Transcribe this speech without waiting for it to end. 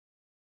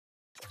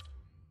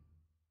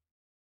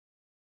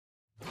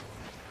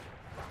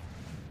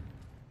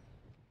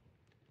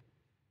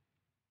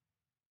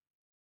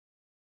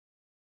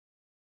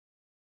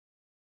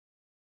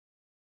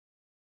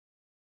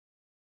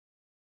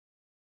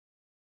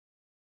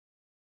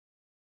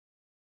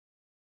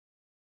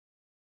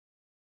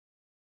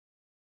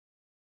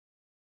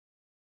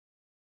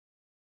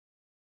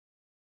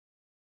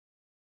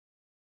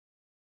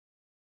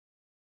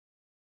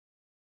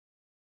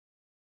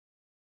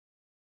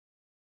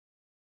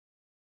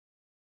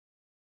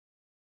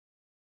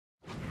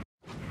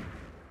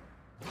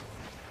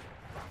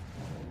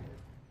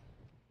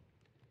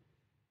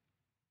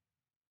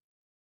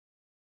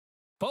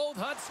Both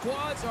Hut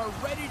squads are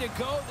ready to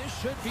go. This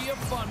should be a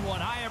fun one.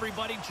 Hi,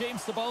 everybody.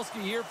 James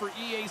Cebulski here for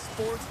EA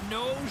Sports.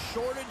 No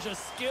shortage of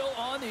skill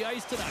on the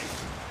ice tonight.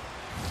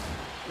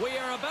 We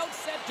are about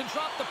set to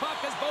drop the puck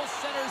as both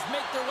centers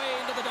make their way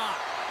into the dot.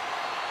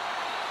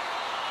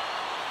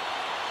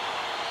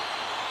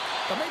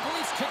 The Maple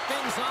Leafs kick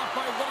things off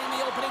by winning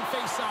the opening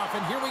faceoff,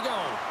 and here we go.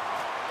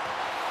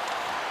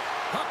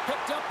 Puck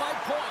picked up by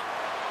Point.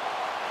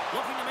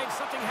 Looking to make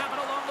something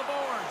happen along the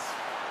boards.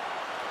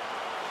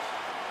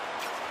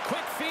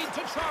 Quick feed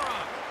to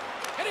Chara.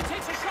 And he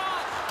takes a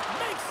shot.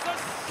 Makes the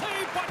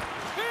save, but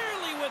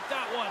barely with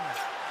that one.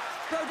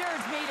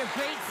 Brodeurs made a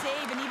great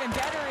save, and even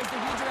better is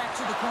the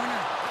redirect to the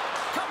corner.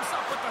 Comes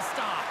up with the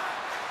stop.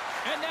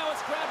 And now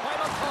it's grabbed by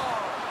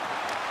McCall.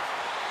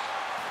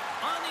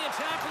 On the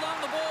attack along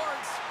the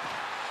boards.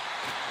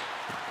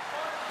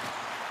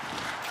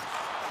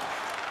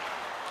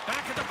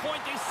 Back at the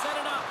point, they set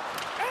it up.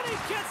 And he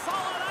gets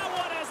all of that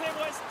one as it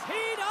was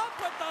teed up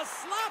with the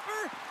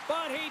slapper,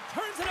 but he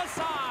turns it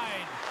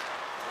aside.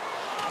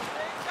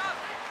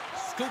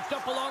 Scooped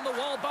up along the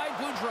wall by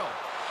Boudreau.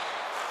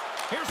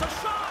 Here's a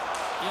shot.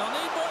 You'll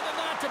need more than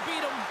that to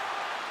beat him.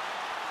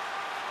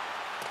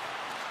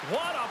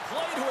 What a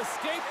play to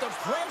escape the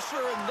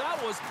pressure, and that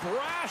was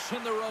brash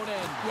in their own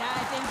end. Yeah,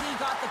 I think he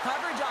got the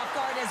coverage off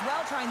guard as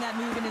well, trying that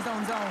move in his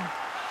own zone.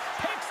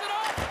 Picks it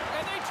up,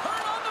 and they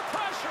turn on the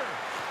pressure.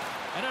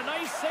 And a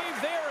nice save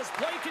there as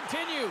play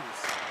continues.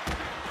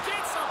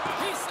 Gets a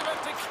piece of it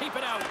to keep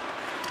it out.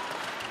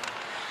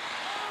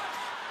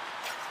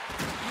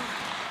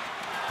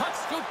 Puck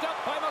scooped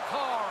up by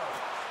McCarr.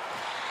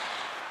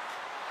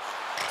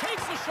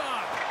 Takes a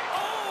shot.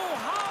 Oh,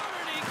 how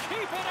did he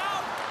keep it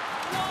out?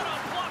 What a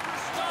blocker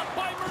stop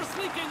by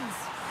Merzlikins.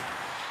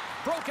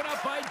 Broken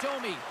up by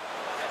Domi.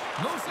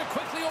 Moves it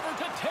quickly over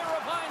to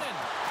Teravainen.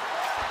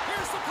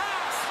 Here's the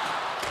pass.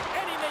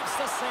 And he makes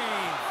the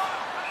save.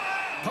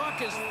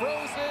 Puck is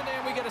frozen,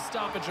 and we get a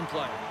stoppage in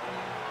play.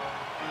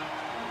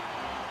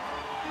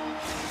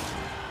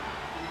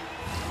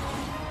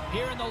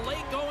 Here in the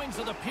late goings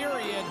of the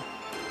period,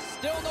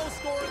 still no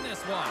score in this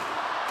one.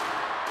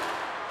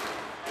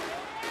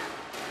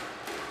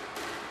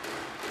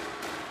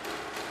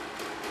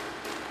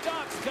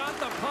 Ducks got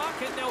the puck,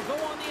 and they'll go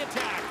on the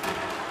attack.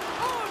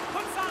 Oh, and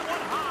puts that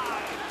one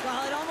high.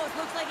 Well, it almost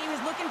looks like he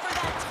was looking for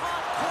that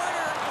top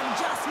corner and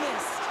just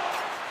missed.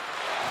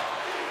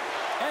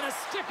 And a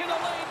stick in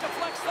the lane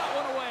deflects that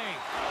one away.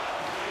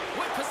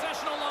 With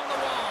possession along the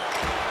wall.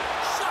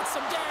 Shuts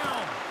him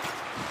down.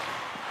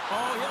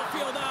 Oh, he'll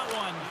feel that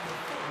one.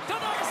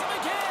 Denies him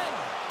again.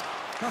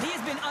 Well, he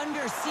has been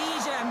under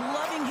siege, and I'm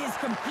loving his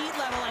compete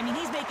level. I mean,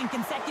 he's making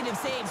consecutive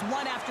saves,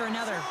 one after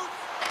another.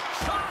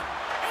 Shot,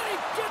 and he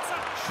gets a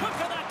chunk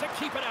of that to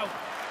keep it out.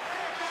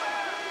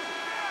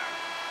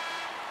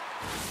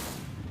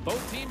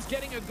 Both teams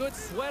getting a good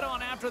sweat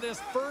on after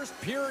this first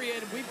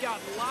period. We've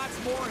got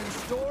lots more in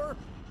store,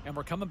 and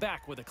we're coming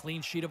back with a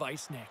clean sheet of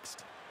ice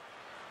next.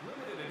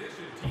 Limited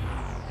edition team.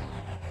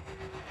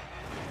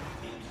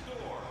 Team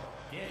store.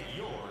 Get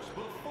yours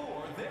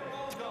before they're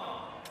all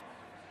gone.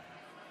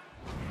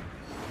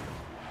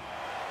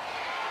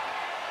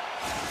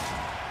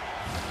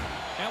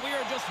 And we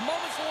are just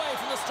moments away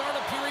from the start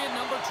of period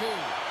number 2.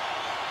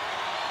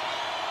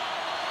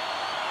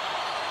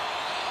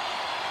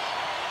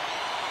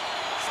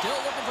 Still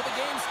looking for the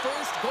game's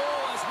first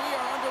goal as we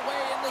are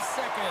underway in the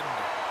second.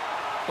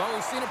 Well,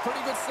 we've seen a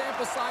pretty good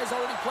sample size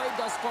already played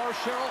thus far.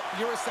 Cheryl,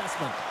 your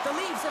assessment. The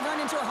Leafs have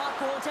run into a hot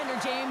goaltender,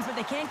 James, but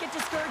they can't get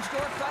discouraged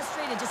or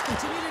frustrated. Just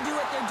continue to do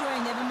what they're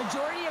doing. They have a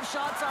majority of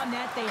shots on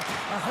net. They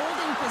are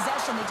holding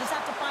possession. They just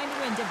have to find a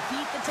win to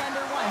beat the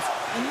tender once,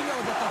 and you know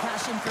that they'll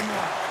cash in for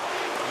more.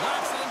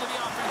 Locks it into the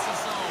offensive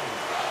zone.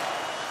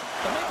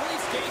 The Maple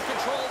Leafs gain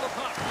control of the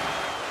puck.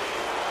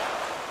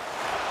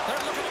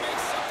 They're looking to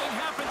make something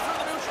happen through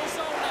the neutral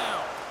zone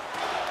now.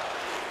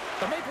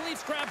 The Maple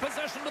Leafs grab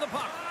possession to the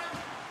puck.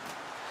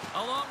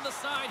 Along the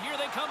side, here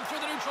they come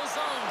through the neutral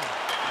zone.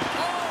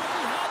 Oh,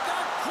 he had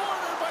that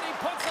corner, but he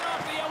puts it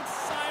off the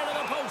outside of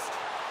the post.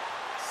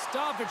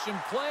 Stoppage in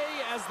play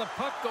as the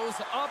puck goes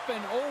up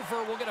and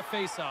over. We'll get a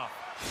face-off.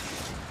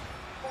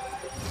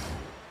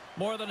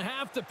 More than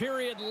half the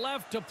period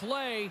left to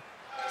play.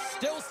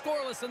 Still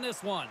scoreless in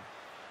this one.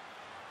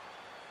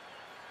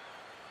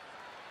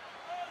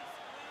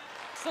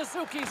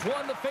 Suzuki's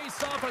won the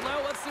face-off, and now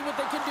let's see what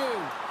they can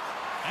do.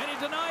 And he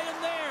denied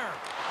him there.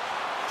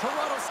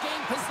 Toronto's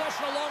gained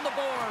possession along the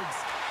boards.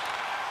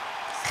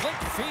 Slick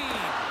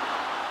feed.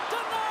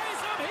 Denies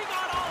him. He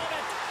got all of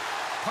it.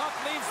 Puck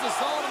leaves the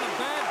zone in a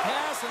bad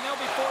pass, and they'll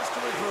be forced to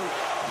regroup.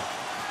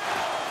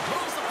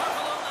 Moves the puck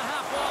along the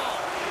half wall.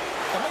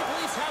 The Maple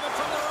Leafs have it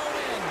from their own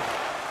end.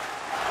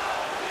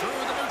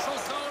 Through the neutral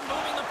zone,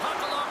 moving the puck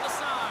along the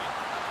side.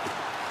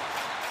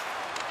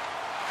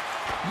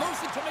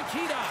 Moves it to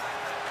Mikita.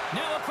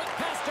 Now a quick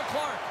pass to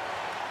Clark.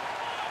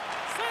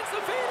 Sends the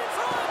feed in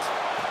front.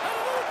 And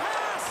a new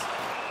pass.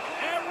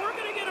 And we're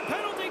going to get a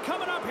penalty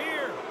coming up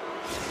here.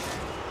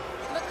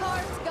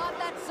 McCarr's got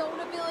that zone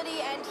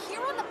ability, and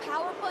here on the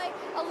power play,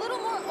 a little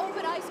more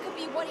open ice could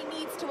be what he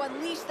needs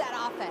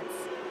offense.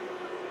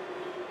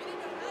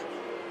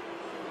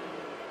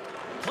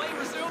 Play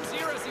resumes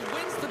here as he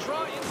wins the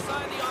draw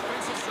inside the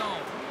offensive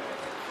zone.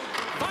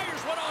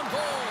 Fires one on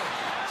goal.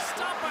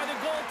 Stopped by the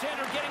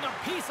goaltender, getting a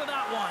piece of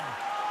that one.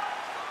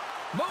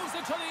 Moves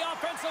it to the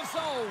offensive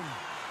zone.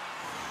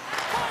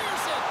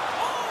 Fires it.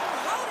 Oh,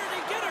 how did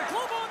he get a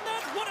glove on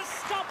that? What a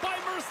stop by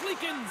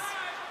Merzlikins.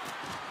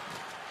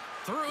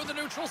 Through the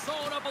neutral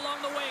zone, up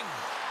along the wing.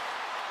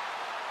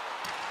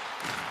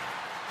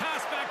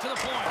 Pass back to the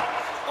point.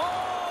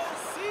 Oh,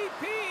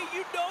 CP,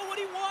 you know what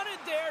he wanted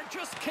there.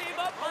 Just came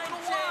up a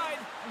little wide.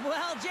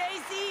 Well,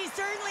 JC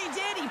certainly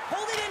did. He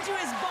pulled it into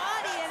his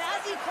body, and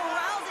as he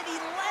corrals it, he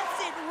lets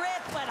it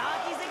rip. But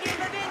hockey's a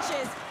game of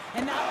inches,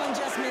 and that one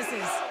just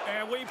misses.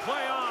 And we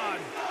play on.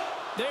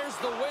 There's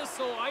the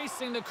whistle,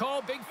 icing the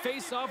call. Big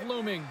face-off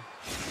looming.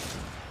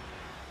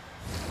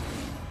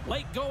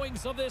 Late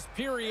goings of this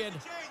period.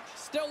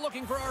 Still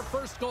looking for our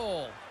first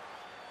goal.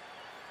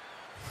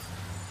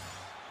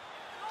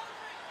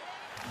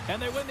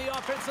 And they win the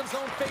offensive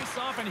zone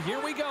face-off, and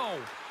here we go.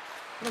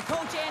 The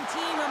coach and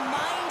team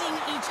reminding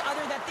each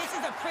other that this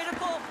is a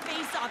critical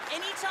face-off.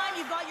 Anytime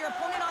you've got your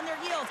opponent on their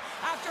heels,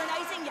 after an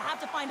icing, you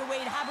have to find a way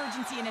to have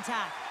urgency in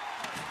attack.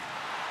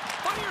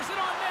 Fires it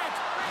on net.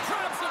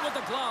 Grabs it with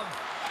the glove.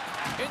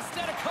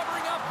 Instead of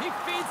covering up, he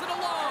feeds it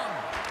along.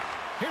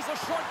 Here's a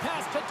short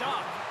pass to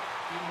Doc.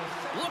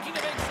 Looking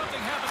to make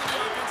something happen in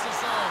the offensive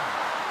zone.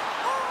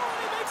 Oh,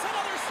 and he makes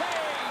another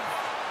save.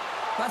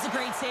 That's a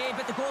great save,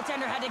 but the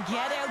goaltender had to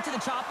get out to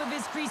the top of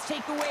his crease,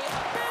 take away.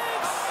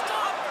 Big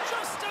stop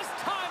just as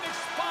time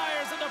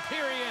expires in the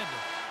period.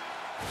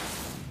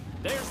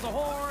 There's the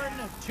horn.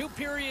 2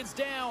 periods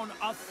down,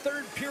 a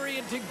 3rd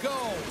period to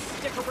go.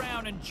 Stick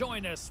around and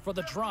join us for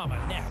the drama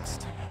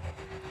next.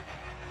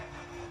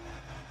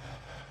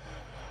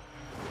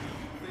 Who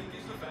you think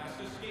is the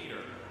fastest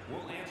skater?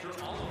 We'll answer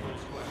all of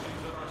those questions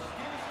in our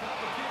skills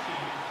competition.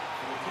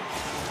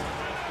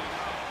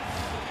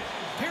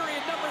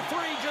 Period number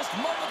 3 just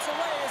moments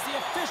away as the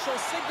official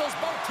signals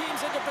both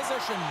teams into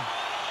position.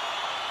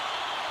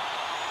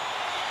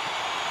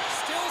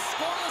 Still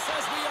scoreless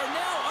as we are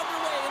now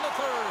underway in the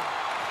 3rd.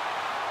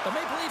 The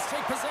Maple Leafs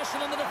take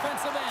possession in the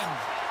defensive end.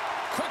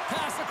 Quick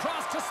pass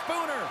across to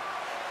Spooner.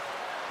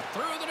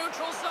 Through the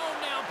neutral zone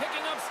now,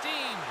 picking up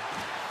steam.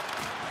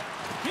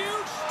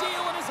 Huge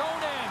steal in his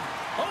own end.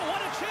 Oh, what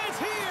a chance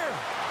here.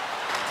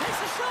 Takes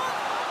a shot.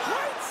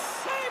 Great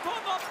save on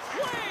the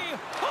play.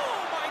 Oh,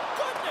 my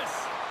goodness.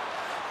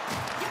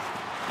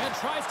 And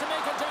tries to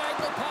make a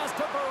diagonal pass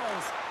to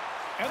Burrows.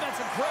 And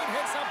that's a great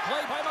hits-up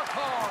play by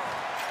McCarr.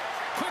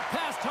 Quick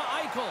pass to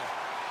Eichel.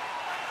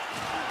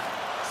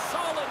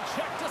 Solid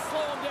check to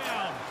slow him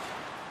down.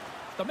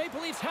 The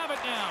Maple Leafs have it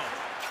now.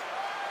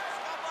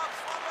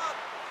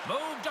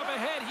 Moved up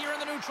ahead here in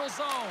the neutral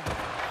zone.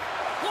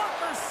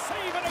 Blocker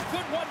save and a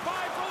good one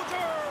by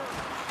Brodeur.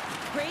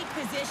 Great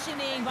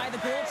positioning by the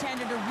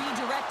goaltender to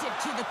redirect it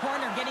to the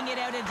corner, getting it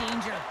out of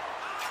danger.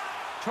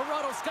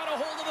 Toronto's got a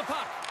hold of the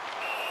puck.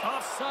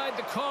 Offside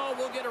the call,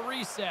 will get a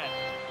reset.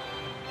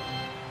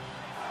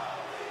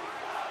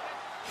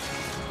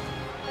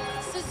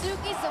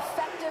 Suzuki's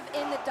effective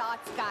in the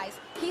dots, guys.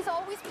 He's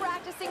always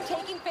practicing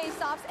taking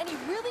face-offs, and he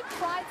really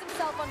prides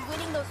himself on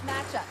winning those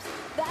matchups.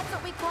 That's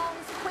what we call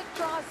his quick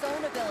draw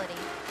zone ability.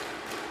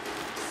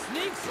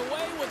 Sneaks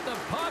away with the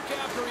puck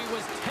after he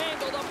was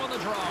tangled up on the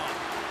draw.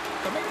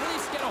 The Maple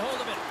Leafs get a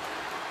hold of it.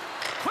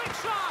 Quick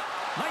shot!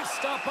 Nice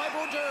stop by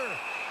Brodeur.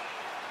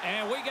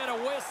 And we get a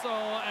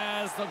whistle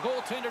as the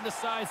goaltender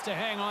decides to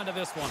hang on to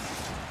this one.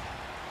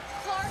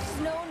 Clark is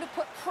known to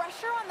put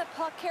pressure on the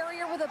puck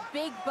carrier with a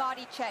big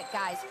body check,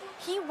 guys.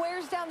 He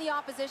wears down the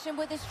opposition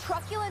with his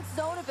truculent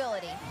zone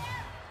ability.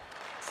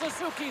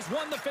 Suzuki's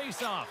won the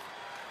faceoff.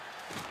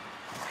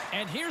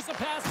 And here's the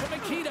pass to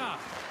Nikita.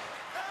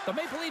 The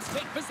Maple Leafs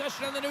take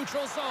possession in the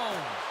neutral zone.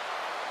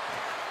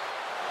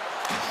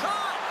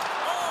 Shot!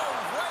 Oh,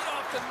 right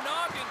off the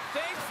noggin.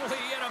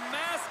 Thankfully, he had a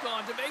mask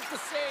on to make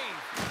the save.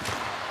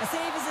 A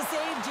save is a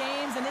save,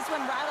 James, and this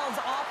one rattles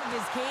off of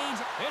his cage.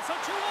 It's a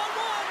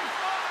 2-on-1.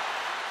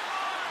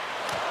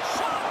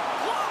 Shot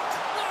blocked.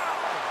 Wow.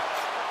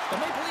 The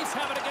Maple Leafs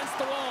have it against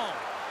the wall.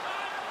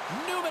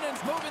 Newman's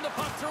moving the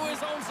puck through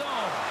his own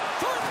zone.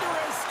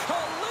 Thunderous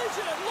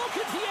collision. Look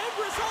at the end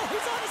result.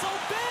 He's on his own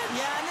bench.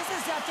 Yeah, and this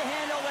is tough to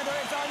handle whether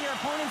it's on your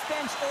opponent's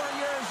bench or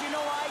yours. You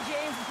know why,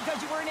 James? It's because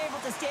you weren't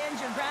able to stand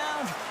your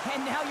ground,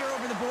 and now you're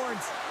over the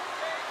boards.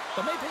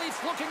 The Maple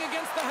Leafs looking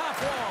against the half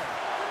wall.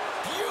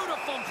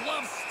 Beautiful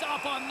glove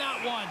stop on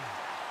that one.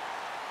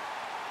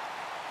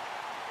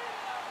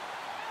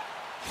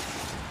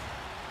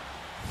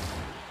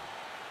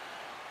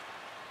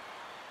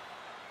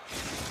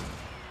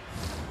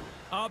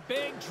 A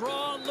big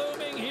draw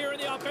looming here in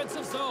the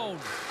offensive zone.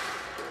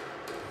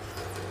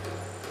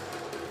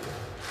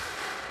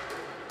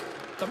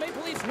 The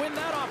Maple Leafs win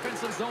that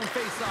offensive zone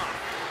face-off.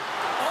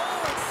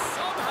 Oh, and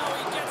somehow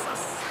he gets a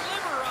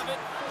sliver of it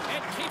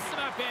and keeps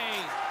them at bay.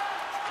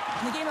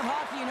 In the game of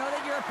hockey, you know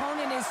that your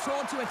opponent is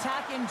told to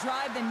attack and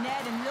drive the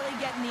net and really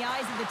get in the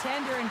eyes of the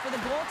tender. And for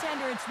the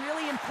goaltender, it's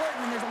really important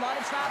when there's a lot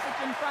of traffic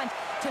in front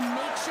to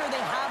make sure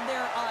they have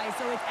their eyes.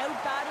 So it's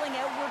out-battling,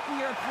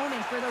 outworking your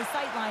opponent for those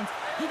sight lines.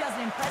 He does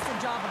an impressive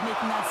job of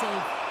making that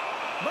save.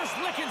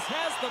 Merzlikins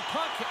has the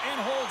puck and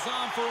holds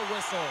on for a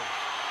whistle.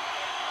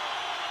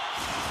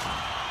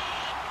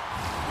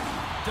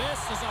 This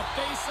is a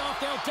face-off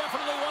they'll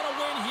definitely want to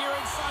win here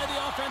inside the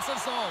offensive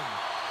zone.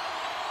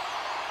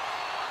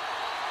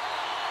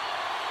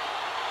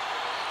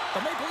 The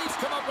Maple Leafs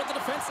come up with the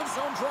defensive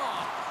zone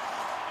draw.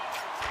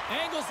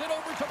 Angles it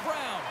over to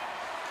Brown.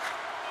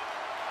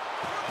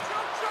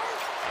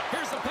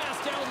 Here's a pass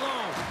down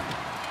low.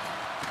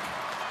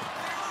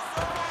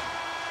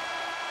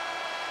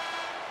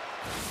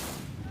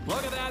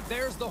 Look at that.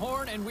 There's the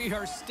horn, and we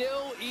are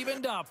still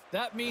evened up.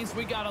 That means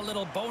we got a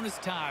little bonus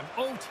time.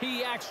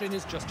 OT action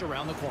is just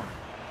around the corner.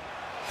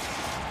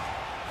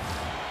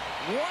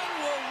 One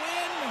will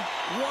win,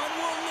 one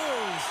will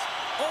lose.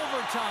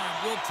 Overtime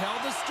will tell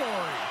the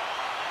story.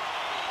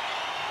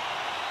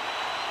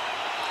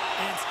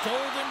 It's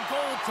golden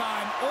goal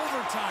time,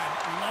 overtime.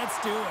 Let's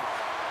do it.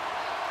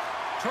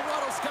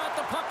 Toronto's got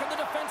the puck in the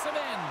defensive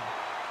end.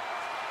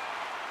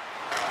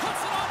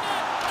 Puts it on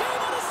net.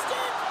 Game on a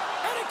stick.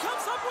 And it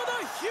comes up with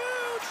a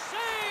huge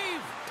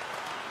save.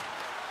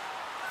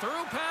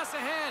 Through pass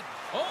ahead.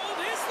 Oh,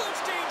 this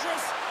looks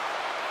dangerous.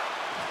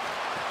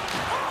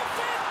 Oh,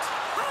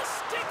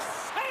 fantastic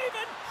save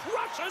and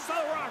crushes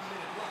the rush.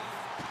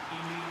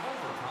 In the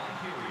overtime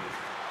period.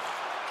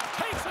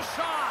 Takes a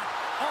shot.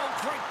 Oh,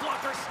 great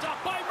blocker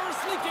stopped by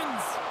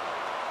Merzlikins.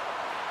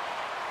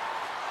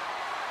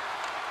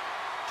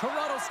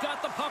 Toronto's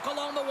got the puck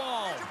along the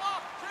wall.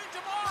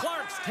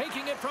 Clark's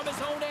taking it from his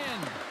own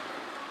end.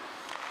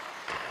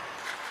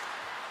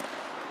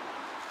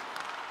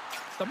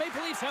 The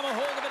Maple Leafs have a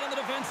hold of it in the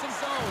defensive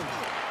zone.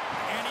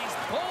 And he's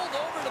pulled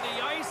over to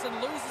the ice and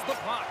loses the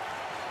puck.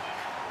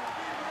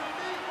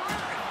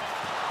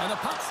 And the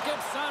puck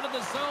skips out of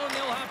the zone.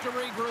 They'll have to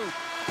regroup.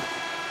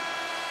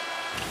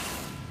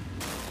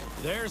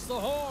 There's the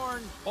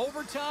horn.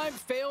 Overtime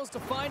fails to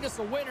find us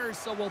a winner,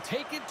 so we'll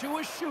take it to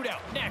a shootout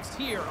next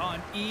here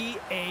on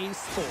EA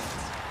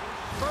Sports.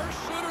 First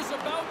shooter's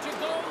about to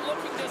go,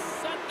 looking to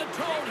set the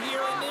tone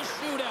here in this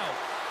shootout.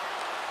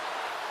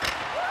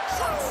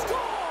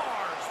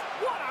 Scores!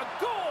 What a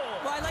goal!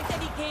 Well, I like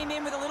that he came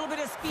in with a little bit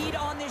of speed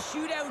on this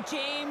shootout,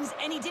 James,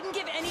 and he didn't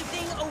give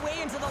anything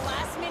away until the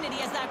last minute.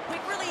 He has that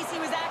quick release.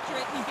 He was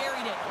accurate. He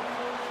buried it.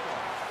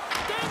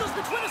 Dangles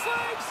between his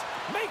legs.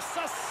 Makes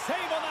a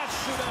save on that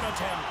shootout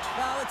attempt.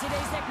 Well, with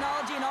today's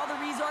technology and all the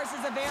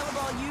resources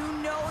available, you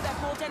know that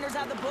goaltenders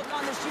have the book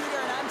on the shooter,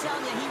 and I'm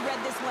telling you, he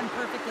read this one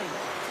perfectly.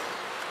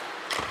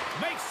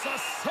 Makes a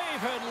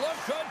save and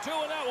looked good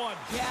doing that one.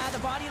 Yeah,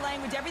 the body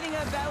language, everything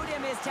about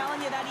him is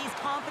telling you that he's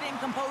confident and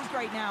composed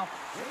right now.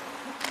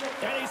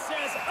 And he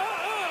says,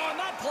 on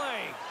that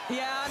play.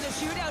 Yeah, on the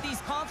shootout,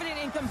 he's confident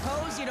and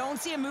composed. You don't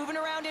see him moving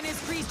around in his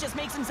crease, just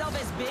makes himself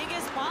as big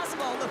as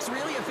possible. Looks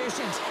really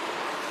efficient.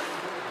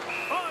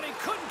 Oh, and he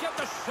couldn't get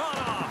the shot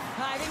off.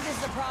 I think this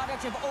is a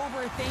product of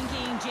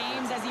overthinking,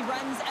 James, as he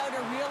runs out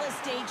of real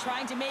estate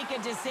trying to make a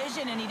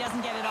decision and he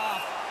doesn't get it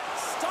off.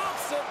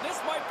 Stops it.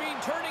 This might be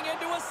turning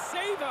into a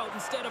save-out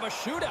instead of a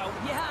shootout.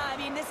 Yeah, I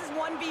mean, this is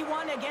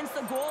 1v1 against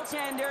the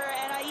goaltender,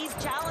 and he's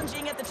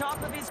challenging at the top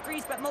of his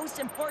crease, but most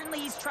importantly,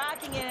 he's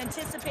tracking and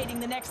anticipating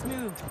the next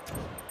move.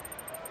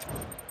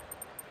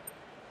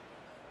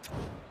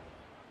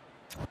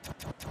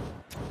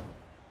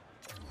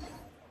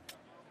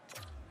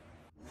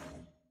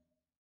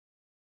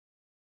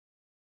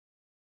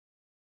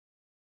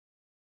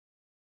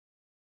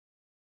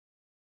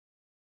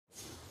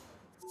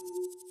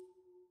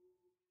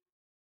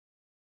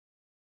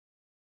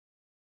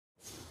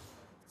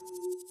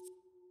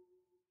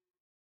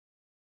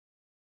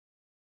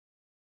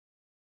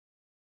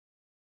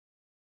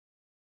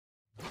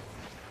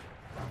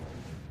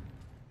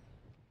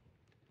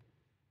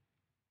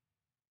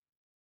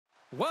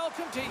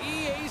 Welcome to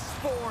EA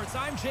Sports.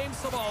 I'm James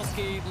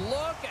Cebulski.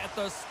 Look at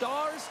the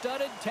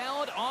star-studded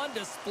talent on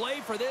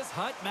display for this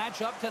hot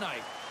matchup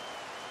tonight.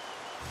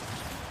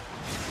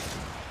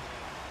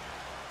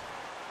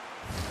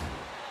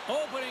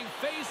 Opening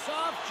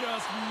face-off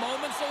just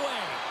moments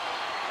away.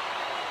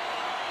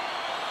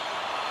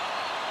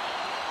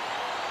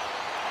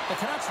 The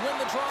Canucks win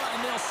the draw,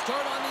 and they'll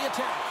start on the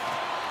attack.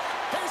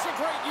 There's a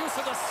great use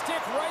of the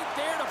stick right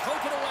there to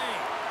poke it away.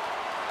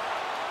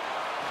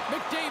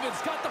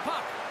 McDavid's got the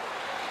puck.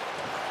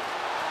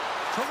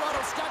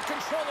 Toronto's got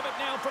control of it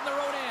now from their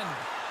own end.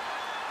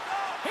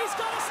 He's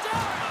got a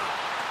step.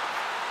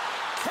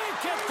 Can't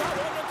get that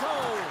one to go.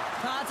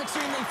 That's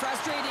extremely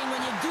frustrating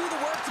when you do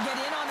the work to get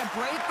in on a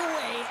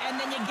breakaway and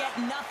then you get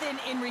nothing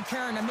in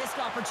return, a missed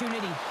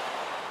opportunity.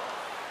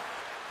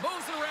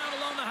 Moves it around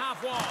along the half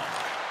wall.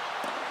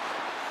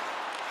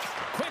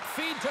 Quick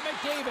feed to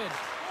McDavid.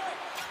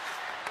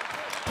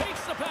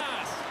 Takes the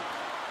pass.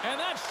 And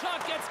that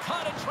shot gets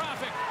caught in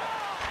traffic.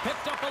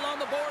 Picked up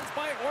along the boards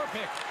by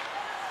Orpik.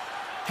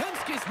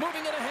 Hemsky's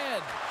moving it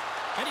ahead.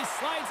 And he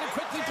slides it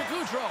quickly to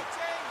Goudreau.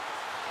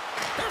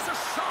 There's a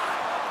shot.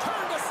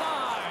 Turned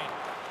aside.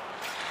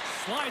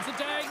 Slides it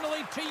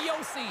diagonally to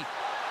Yossi.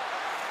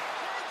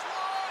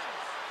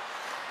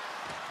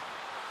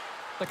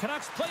 The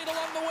Canucks play it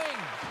along the wing.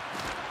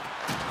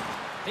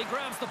 He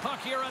grabs the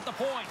puck here at the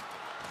point.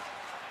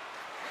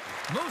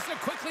 Moves it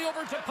quickly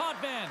over to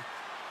Potvin.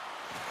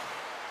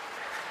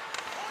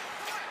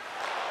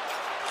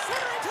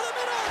 Center into the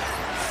middle.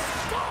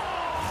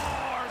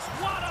 Scores!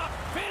 What a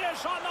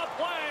finish on the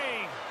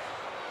play!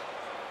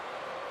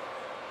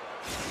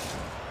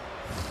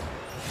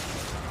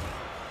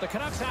 The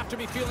Canucks have to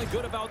be feeling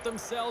good about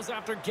themselves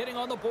after getting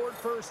on the board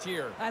first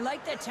here. I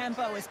like the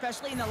tempo,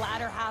 especially in the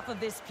latter half of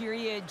this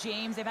period,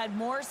 James. They've had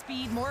more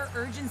speed, more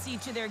urgency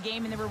to their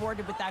game, and they're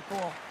rewarded with that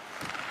goal.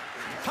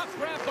 Puck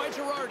grabbed by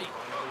Girardi.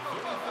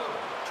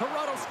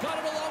 Toronto's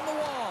got it along the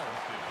wall.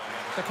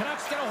 The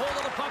Canucks get a hold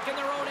of the puck in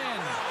their own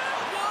end.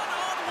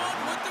 One-on-one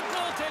with the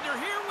goaltender.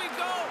 Here we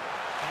go.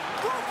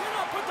 Broken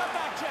up with the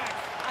back check.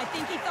 I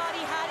think he thought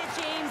he had it,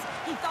 James.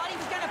 He thought he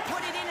was going to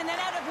put it in, and then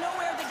out of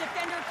nowhere, the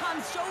defender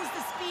comes, shows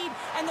the speed,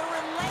 and the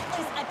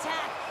relentless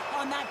attack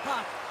on that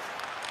puck.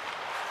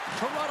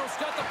 Toronto's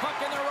got the puck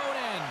in their own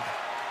end.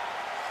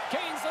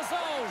 Gains the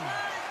zone.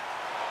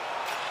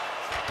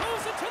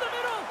 Moves it to the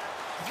middle.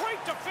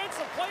 Great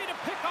defensive play to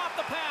pick off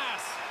the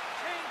pass.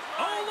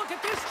 Oh, look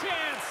at this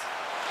chance.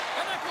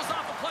 And that goes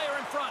off a player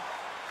in front.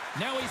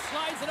 Now he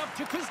slides it up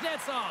to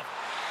Kuznetsov.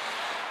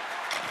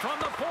 From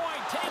the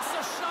point, takes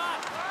the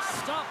shot.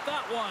 Stop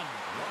that one.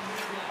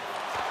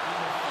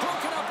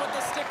 Broken up with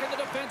the stick in the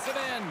defensive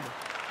end.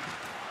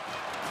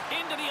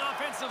 Into the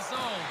offensive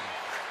zone.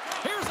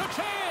 Here's a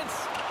chance.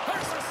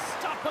 There's a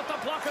stop with the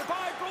blocker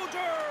by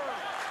Brodeur.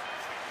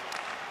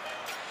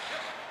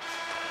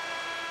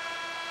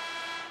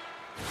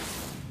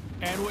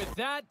 And with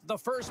that, the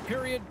first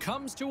period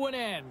comes to an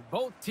end.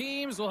 Both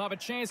teams will have a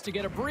chance to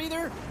get a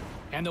breather,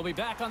 and they'll be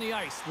back on the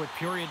ice with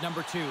period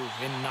number 2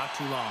 in not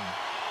too long.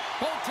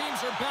 Both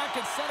teams are back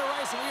at center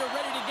ice, and we are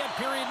ready to get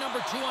period number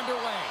 2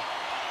 underway.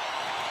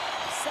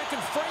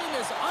 Second frame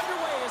is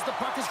underway as the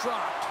puck is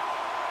dropped.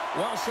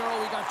 Well, Cheryl,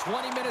 we got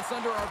 20 minutes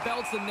under our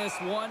belts in this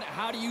one.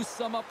 How do you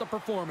sum up the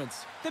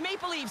performance? The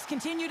Maple Leafs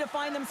continue to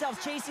find themselves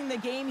chasing the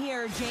game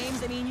here,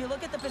 James. I mean, you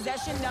look at the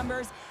possession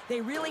numbers, they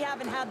really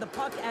haven't had the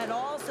puck at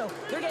all, so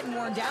they're getting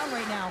worn down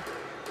right now.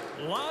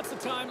 Lots of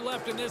time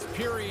left in this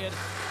period.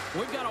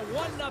 We've got a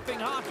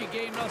 1-0 hockey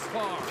game thus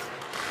far.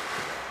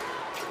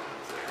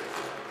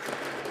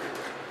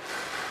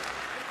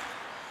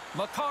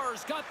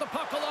 Makar's got the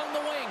puck along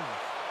the wing.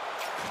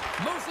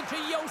 Moves it to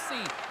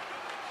Yossi.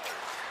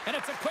 And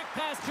it's a quick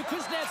pass to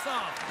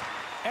Kuznetsov.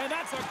 And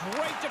that's a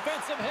great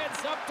defensive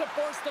heads-up to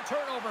force the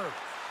turnover.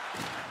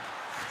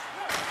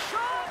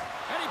 Shot!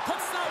 And he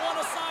puts that one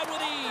aside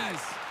with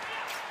ease.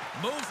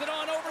 Moves it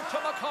on over to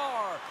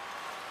Makar.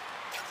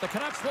 The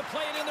Canucks will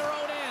play it in their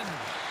own end.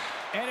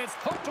 And it's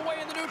poked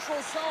away in the neutral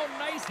zone.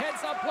 Nice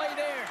heads-up play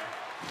there.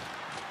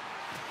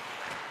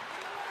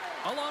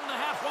 Along the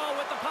half wall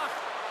with the puck.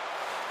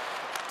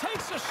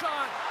 Takes a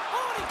shot.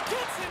 Oh, and he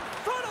gets in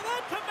front of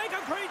that to make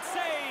a great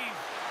save.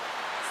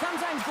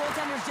 Sometimes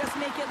goaltenders just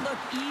make it look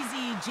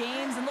easy,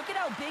 James. And look at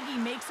how big he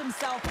makes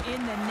himself in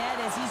the net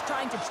as he's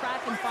trying to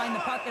track and find the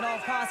puck at all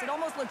costs. It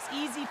almost looks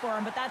easy for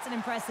him, but that's an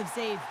impressive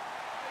save.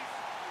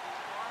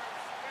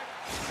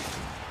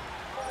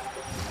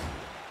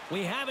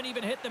 We haven't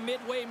even hit the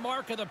midway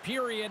mark of the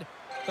period.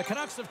 The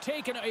Canucks have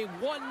taken a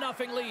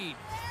 1-0 lead.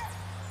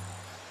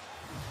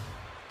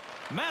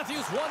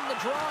 Matthews won the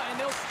draw, and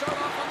they'll start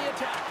off on the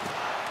attack.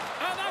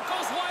 And that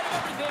goes wide of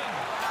everything.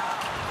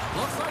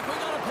 Looks like we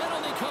got a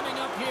penalty coming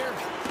up here.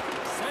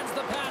 Sends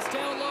the pass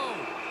down low.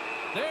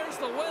 There's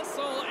the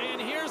whistle,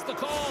 and here's the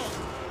call.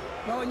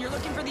 Well, when you're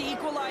looking for the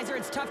equalizer,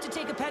 it's tough to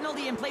take a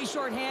penalty and play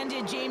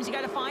shorthanded, James. You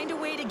got to find a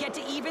way to get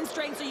to even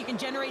strength so you can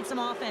generate some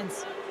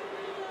offense.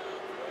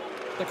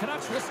 The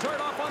Canucks will start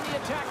off on the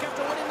attack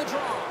after winning the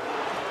draw.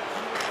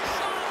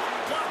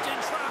 Shot! Blocked in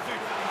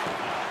traffic.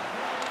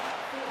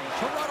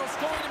 Toronto's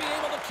going to be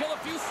able to kill a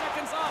few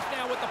seconds off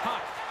now with the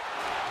puck.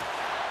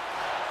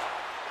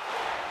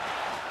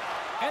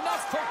 And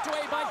that's poked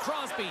away by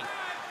Crosby.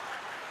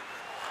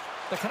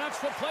 The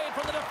Canucks will play it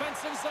from the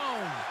defensive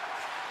zone.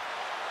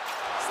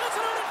 Sends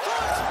it out in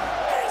front.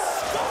 He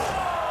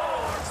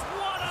scores!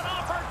 What an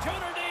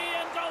opportunity,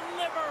 and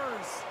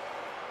delivers!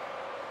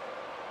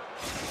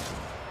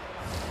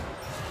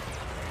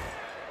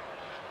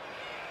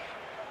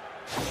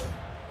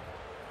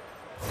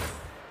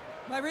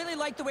 I really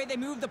like the way they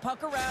move the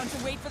puck around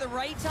to wait for the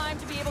right time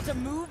to be able to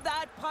move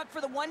that puck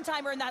for the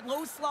one-timer in that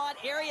low slot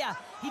area.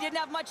 He didn't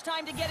have much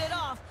time to get it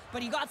off,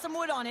 but he got some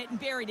wood on it and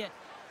buried it.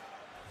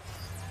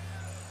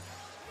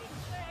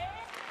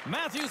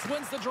 Matthews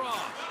wins the draw.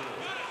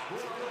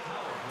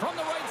 From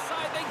the right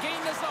side, they gain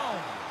the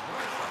zone.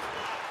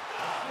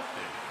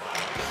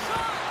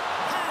 Shot!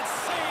 That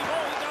save!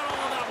 Oh, he got all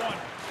of that one.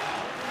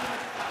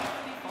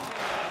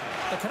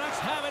 The Canucks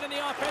have it in the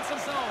offensive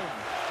zone.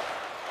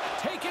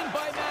 Taken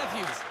by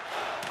Matthews.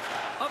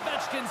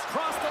 Ovechkin's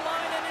crossed the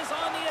line and is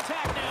on the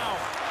attack now.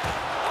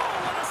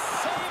 Oh,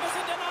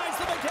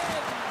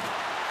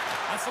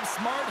 some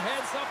smart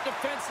heads-up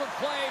defensive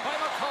play by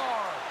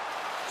McCarr.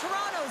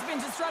 Toronto's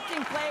been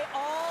disrupting play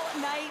all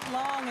night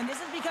long, and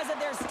this is because of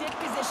their stick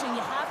position.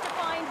 You have to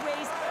find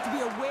ways to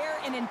be aware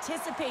and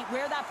anticipate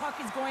where that puck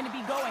is going to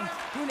be going.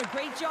 Doing a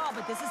great job,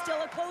 but this is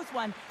still a close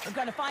one. They've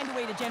got to find a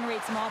way to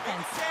generate some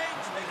offense.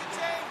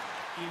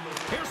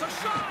 Here's a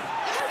shot!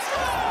 Let's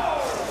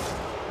go!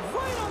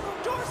 Right on the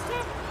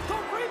doorstep, the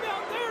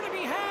rebound there to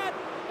be had,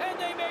 and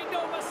they made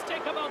no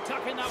mistake about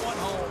tucking that one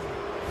home.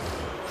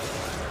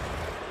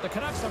 The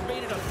Canucks have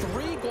made it a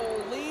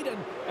 3-goal lead, and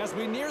as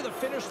we near the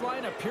finish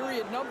line of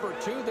period number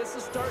 2, this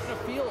is starting to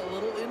feel a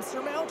little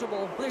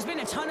insurmountable. Well, there's been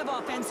a ton of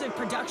offensive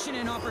production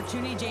and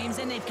opportunity, James,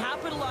 and they've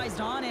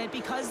capitalized on it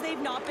because they've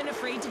not been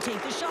afraid to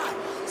take the shot.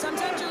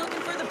 Sometimes you're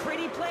looking for the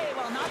pretty play.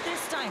 Well, not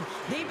this time.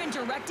 They've been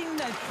directing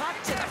the puck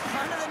to the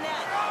front of the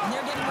net, and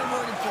they're getting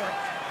rewarded for it.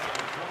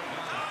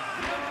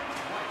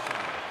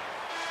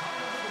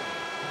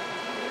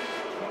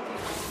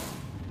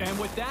 And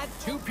with that,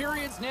 2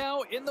 periods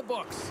now in the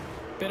books.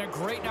 Been a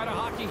great night of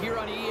hockey here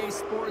on EA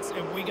Sports,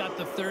 and we got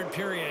the 3rd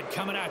period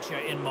coming at you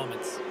in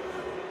moments.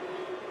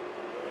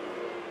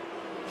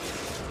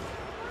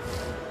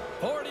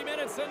 40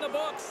 minutes in the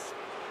books.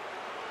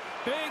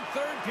 Big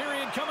 3rd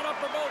period coming up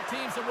for both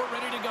teams, and we're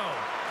ready to go.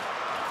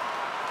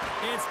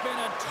 It's been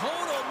a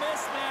total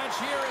mismatch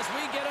here as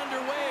we get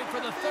underway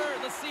for the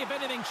 3rd. Let's see if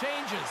anything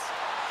changes.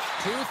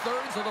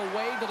 2/3 of the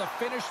way to the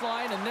finish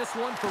line, and this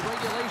one for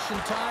regulation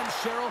time.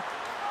 Cheryl,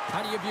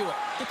 how do you view it?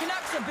 The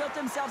Canucks have built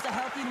themselves a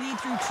healthy lead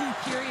through 2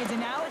 periods, and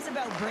now it's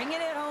about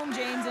bringing it home,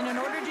 James. And in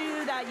order to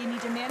do that, you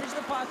need to manage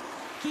the puck,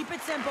 keep it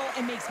simple,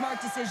 and make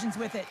smart decisions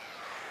with it.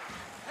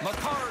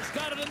 McCarr's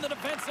got it in the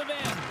defensive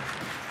end.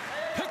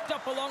 Picked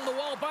up along the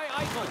wall by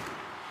Eichel.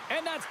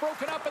 And that's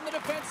broken up in the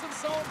defensive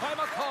zone by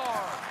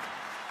McCarr.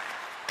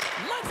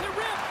 Lets it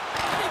rip,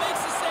 and he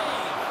makes the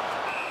save.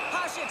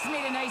 Hasek's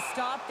made a nice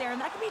stop there,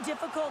 and that can be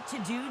difficult to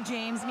do,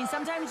 James. I mean,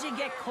 sometimes you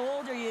get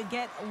cold or you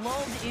get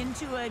lulled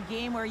into a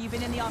game where you've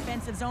been in the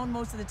offensive zone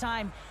most of the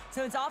time.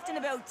 So it's often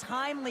about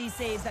timely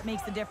saves that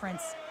makes the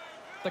difference.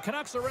 The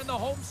Canucks are in the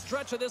home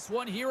stretch of this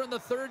one here in the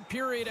 3rd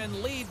period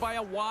and lead by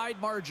a wide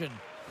margin.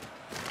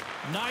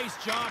 Nice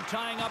job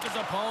tying up his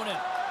opponent.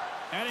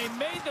 And he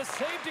made the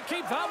save to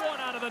keep that one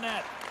out of the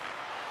net.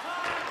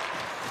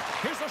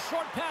 Here's a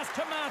short pass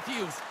to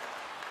Matthews.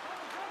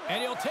 And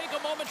he'll take a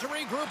moment to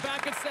regroup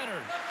back at center.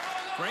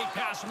 Great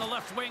pass from the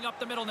left wing up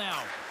the middle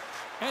now.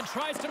 And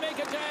tries to make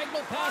a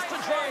diagonal pass to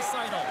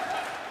Draisaitl.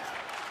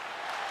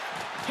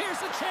 Here's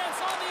a chance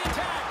on the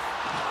attack.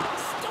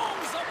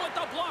 Stones him with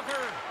the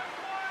blocker.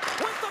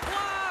 With the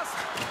blast.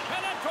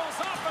 And it goes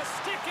off a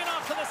stick and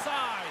off to the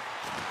side.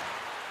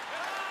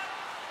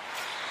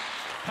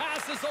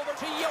 Passes over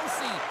to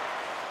Yossi.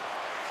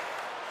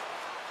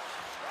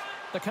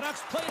 The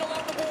Canucks played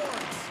along the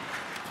boards.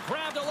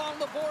 Grabbed along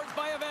the boards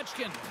by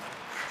Ovechkin.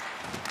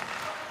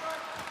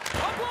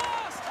 A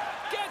blast!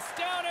 Gets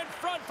down in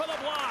front for the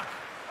block.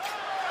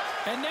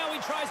 And now he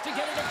tries to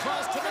get it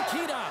across to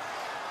Nikita.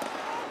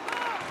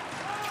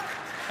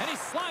 And he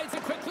slides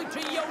it quickly to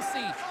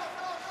Yossi.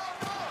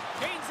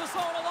 Gains the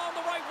zone along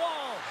the right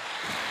wall.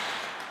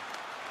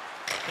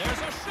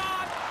 There's a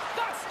shot.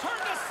 That's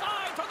turned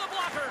aside from the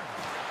blocker.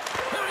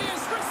 Here he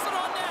is, wristed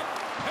on net.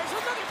 There's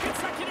another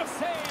consecutive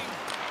save.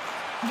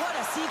 What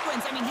a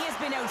sequence. I mean, he has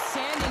been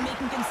outstanding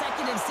making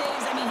consecutive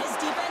saves. I mean, his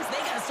defense,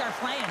 they got to start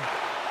playing.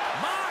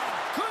 My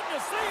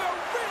goodness, they are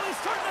really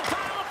starting to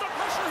dial up the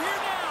pressure here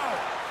now.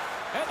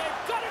 And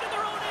they've got it in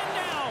their own end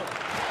now.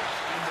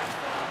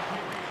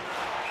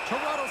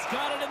 Toronto's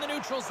got it in the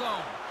neutral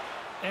zone.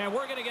 And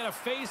we're going to get a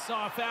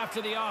face-off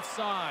after the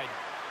offside.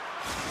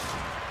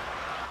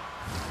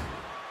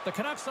 The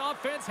Canucks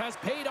offense has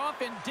paid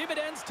off in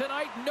dividends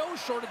tonight. No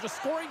shortage of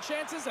scoring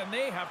chances, and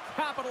they have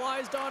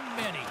capitalized on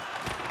many.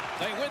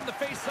 They win the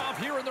face-off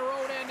here in their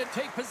own end and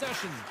take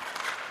possession.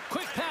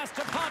 Quick pass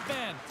to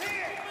Potvin.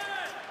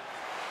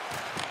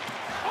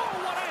 Oh,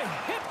 what a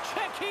hip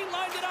check. He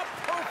lined it up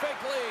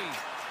perfectly.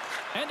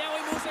 And now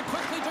he moves it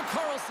quickly to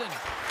Carlson.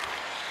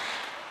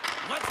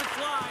 Lets it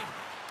fly.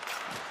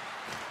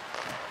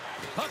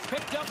 Puck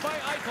picked up by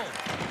Eichel.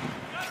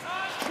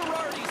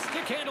 Girardi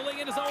stick handling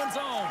in his own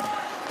zone.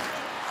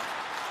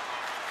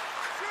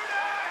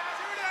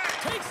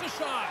 Takes a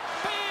shot.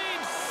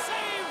 Bang!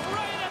 Save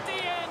right at the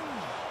end.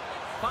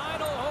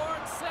 Final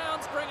horn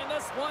sounds, bringing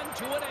this one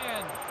to an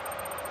end.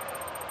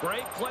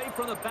 Great play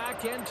from the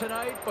back end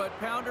tonight, but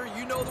Pounder,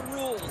 you know the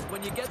rules.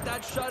 When you get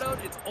that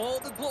shutout, it's all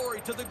the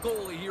glory to the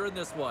goalie here in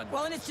this one.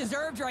 Well, and it's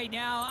deserved right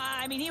now.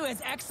 I mean, he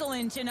was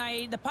excellent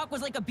tonight. The puck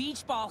was like a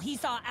beach ball. He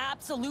saw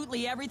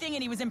absolutely everything,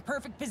 and he was in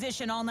perfect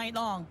position all night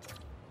long.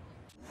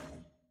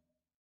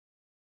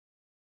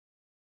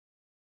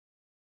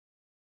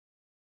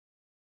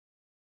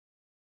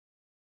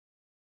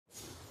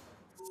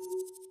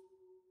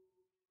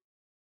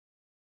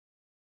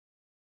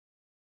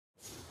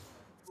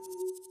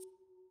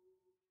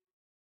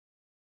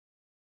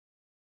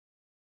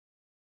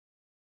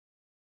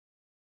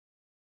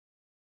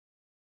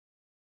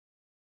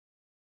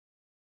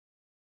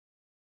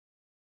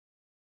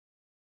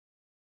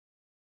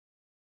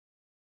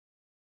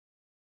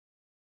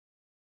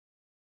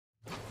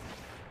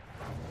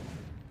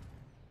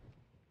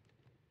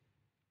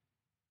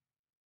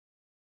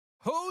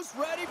 Who's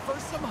ready for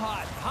some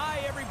hot?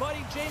 Hi, everybody.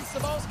 James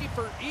Cebulski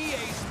for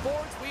EA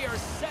Sports. We are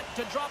set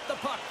to drop the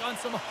puck on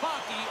some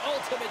hockey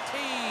ultimate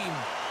team.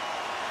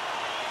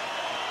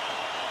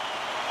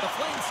 The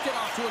Flames get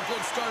off to a good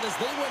start as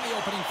they win the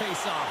opening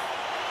faceoff.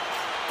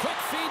 Quick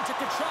feed to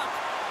Tkachuk.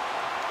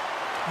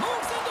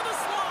 Moves into the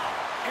slot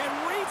and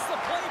reads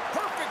the play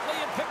perfectly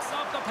and picks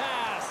off the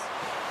pass.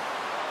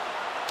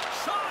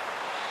 Shot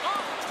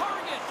off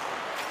target.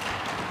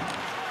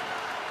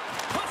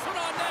 Puts it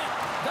on net.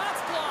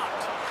 That's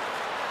blocked.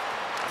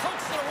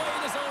 Pokes it away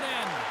in his own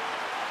end.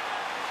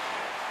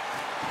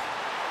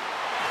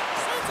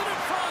 Sends it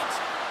in front.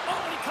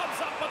 Oh, and he comes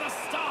up with a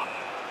stop.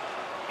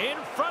 In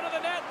front of the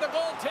net, the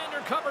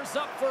goaltender covers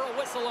up for a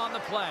whistle on the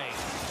play.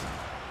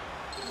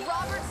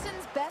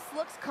 Robertson's best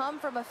looks come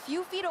from a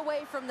few feet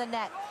away from the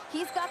net.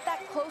 He's got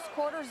that close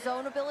quarter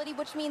zone ability,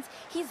 which means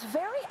he's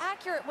very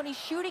accurate when he's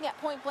shooting at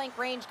point-blank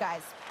range,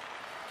 guys.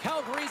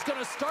 Calgary's going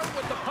to start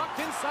with the puck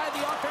inside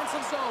the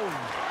offensive zone.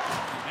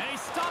 And he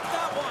stopped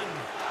that one.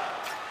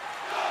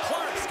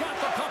 Clark's got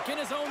the puck in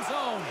his own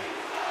zone.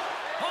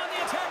 On the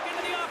attack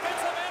into the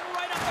offensive end,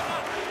 right up the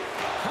gut.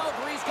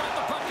 Calgary's got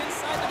the puck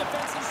inside the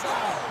defensive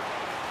zone.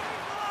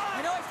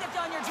 I know I stepped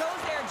on your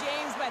toes there,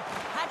 James, but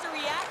had to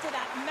react to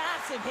that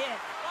massive hit.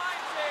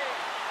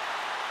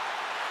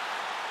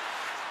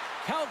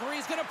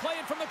 Calgary's going to play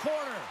it from the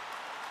corner.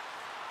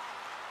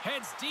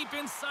 Heads deep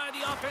inside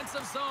the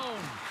offensive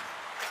zone.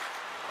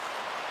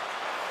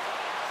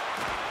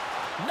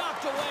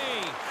 Knocked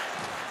away.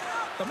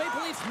 The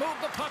Maple Leafs move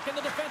the puck in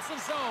the defensive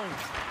zone.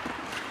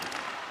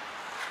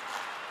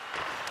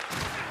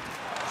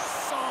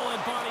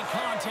 Solid body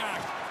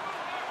contact.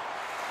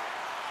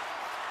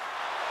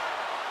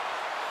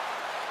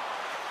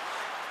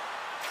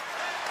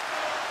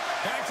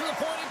 Back to the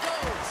point it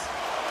goes.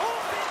 Oh,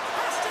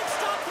 fantastic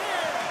stop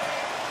there.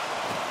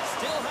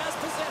 Still has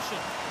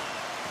possession.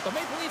 The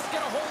Maple Leafs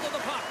get a hold of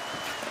the puck.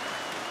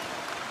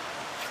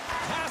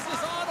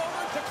 Passes on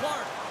over to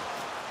Clark.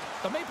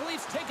 The Maple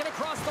Leafs take it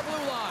across the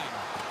blue line.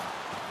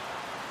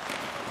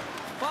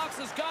 Fox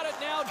has got it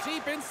now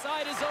deep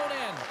inside his own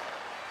end.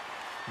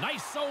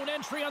 Nice zone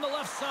entry on the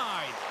left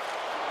side.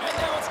 And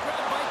now it's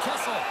grabbed by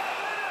Kessel.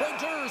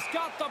 Brodeurs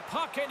got the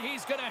puck and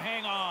he's going to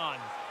hang on.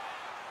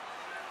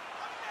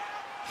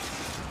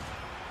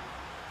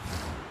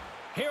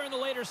 Here in the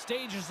later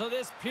stages of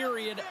this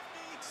period,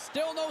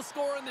 still no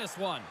score in this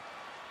one.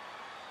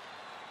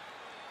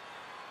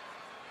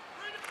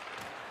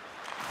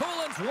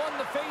 Poulin's won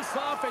the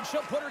face-off, and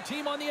she'll put her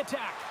team on the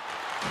attack.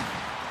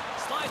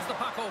 Slides the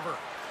puck over.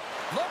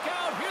 Look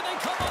out, here they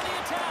come on the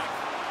attack.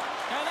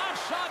 And that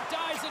shot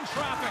dies in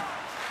traffic.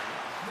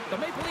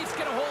 The Maple Leafs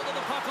get a hold of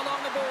the puck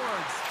along the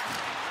boards.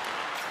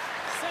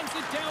 Sends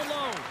it down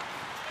low.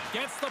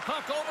 Gets the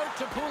puck over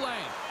to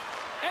Poulin.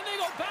 And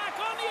they go back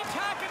on the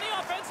attack in the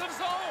offensive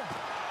zone.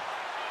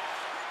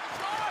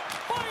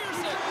 Fires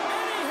it,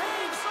 and he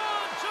hangs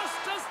on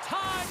just as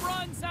time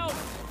runs out.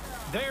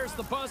 There's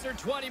the buzzer,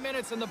 20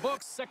 minutes in the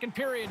books. Second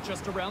period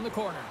just around the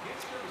corner. Get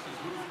services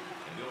moved,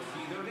 and they'll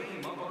see their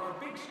name up on our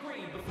big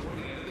screen before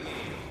the end of the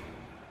game.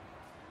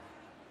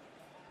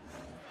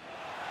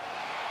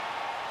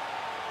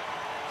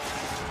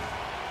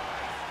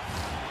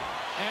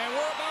 And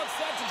we're about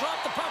set to drop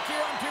the puck here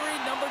on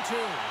period number 2.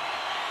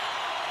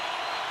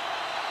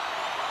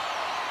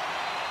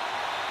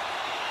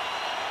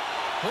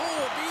 Who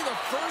will be the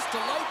first to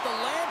light the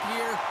lamp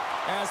here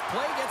as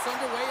play gets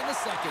underway in the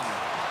second?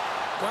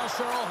 Well,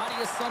 Cheryl, how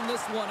do you sum this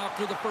one up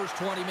through the first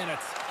 20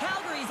 minutes?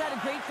 Calgary's had a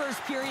great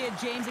first period,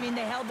 James. I mean,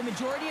 they held the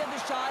majority of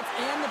the shots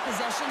and the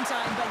possession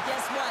time, but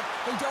guess what?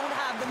 They don't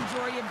have the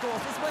majority of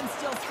goals. This one's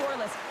still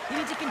scoreless. They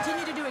need to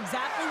continue to do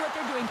exactly what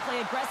they're doing, play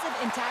aggressive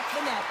and tack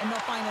the net, and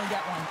they'll finally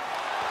get one.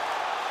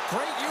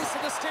 Great use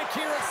of the stick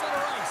here at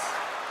center ice.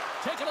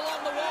 Taken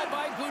along the wall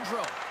by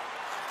Boudreau.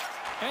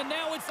 And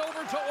now it's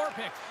over to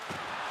Orpik.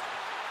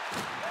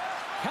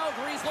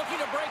 Calgary's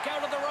looking to break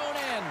out of their own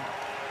end.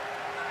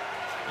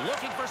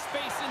 Looking for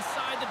space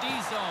inside the D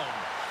zone.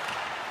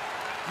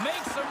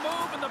 Makes a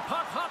move and the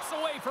puck hops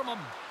away from him.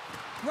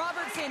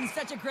 Robertson's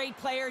such a great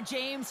player,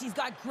 James. He's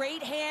got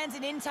great hands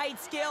and in-tight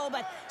skill,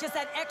 but just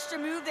that extra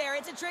move there,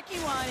 it's a tricky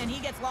one, and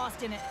he gets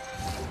lost in it.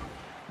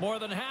 More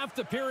than half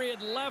the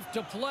period left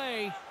to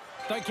play.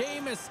 The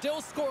game is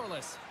still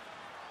scoreless.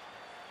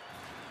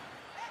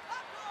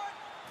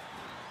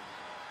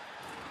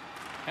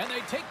 And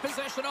they take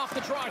possession off the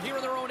draw here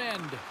in their own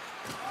end.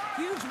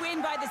 Huge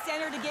win by the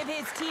center to give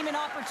his team an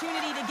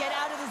opportunity to get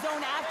out of the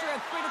zone after a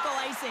critical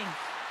icing.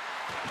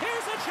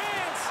 Here's a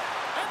chance,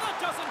 and that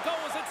doesn't go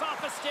as it's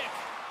off a stick.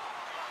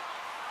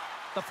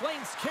 The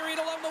Flames carry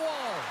it along the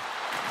wall.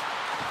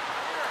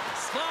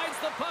 Slides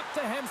the puck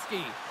to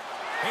Hemsky.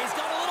 He's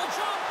got a little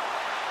jump.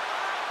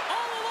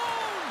 All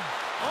alone.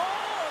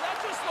 Oh, that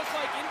just looks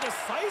like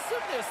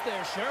indecisiveness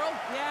there, Cheryl.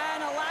 Yeah,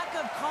 and a lack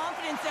of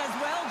confidence as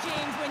well,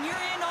 James. When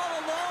you're in all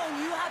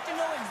alone, you have to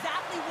know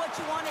exactly what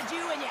you want to do,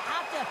 and you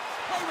have to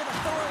play with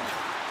authority.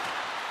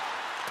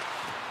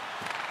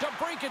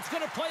 DeBrincat's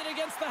going to play it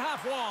against the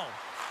half wall.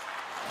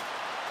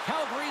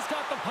 Calgary's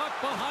got the puck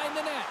behind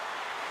the net.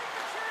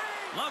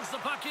 Lugs the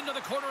puck into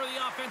the corner of the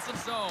offensive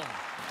zone.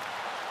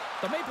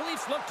 The Maple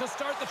Leafs look to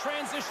start the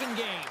transition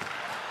game.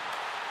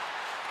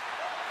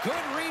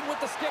 Good read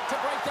with the stick to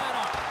break that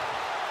up.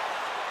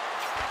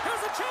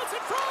 Here's a chance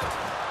in front,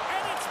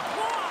 and it's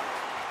blocked.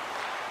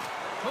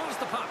 Moves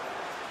the puck.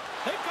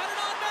 They've got an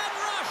on-man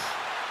rush.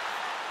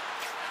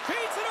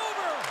 Feeds it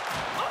over.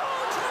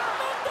 Oh,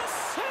 tremendous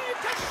save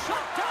to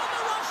shut down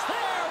the rush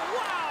there.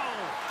 Wow.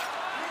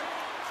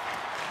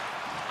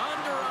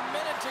 Under a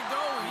minute to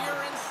go here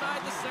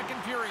inside the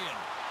second period.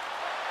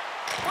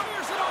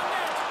 Fires it on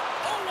net.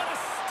 Oh, what a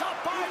stop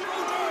by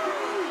Brodeur.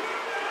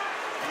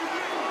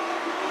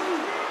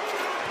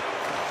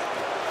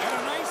 And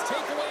a nice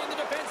takeaway in the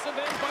defensive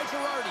end by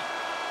Girardi.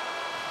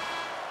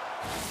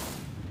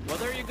 Well,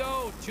 there you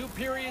go. 2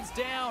 periods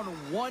down.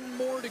 1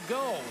 more to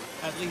go,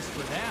 at least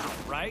for now,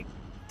 right?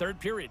 Third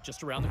period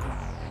just around the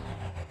corner.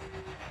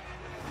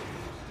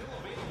 Still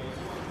available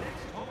for our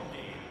next home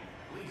game.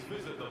 Please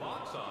visit the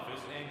box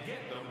office and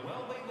get them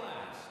while they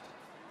last.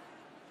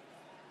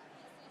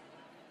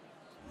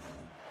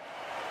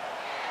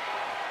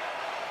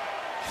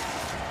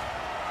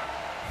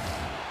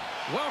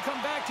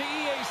 Welcome back to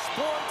EA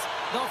Sports.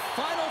 The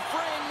final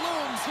frame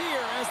looms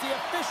here as the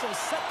officials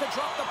set to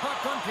drop the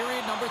puck on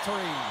period number 3.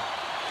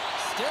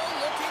 Still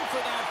looking for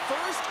that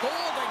first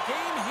goal of the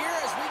game here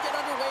as we get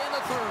underway in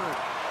the third.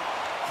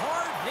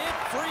 Hard hit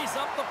frees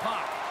up the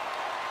puck.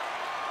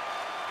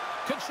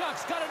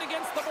 Kachuk's got it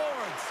against the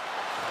boards.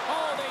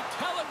 Oh, they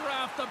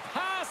telegraphed the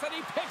pass and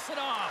he picks it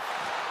off.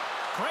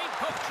 Great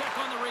poke check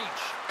on the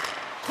reach.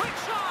 Quick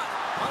shot.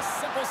 A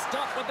simple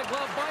stop with the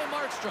glove by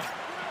Markstrom.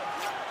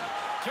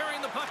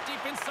 Carrying the puck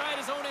deep inside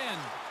his own end.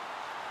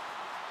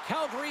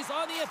 Calgary's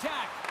on the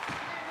attack.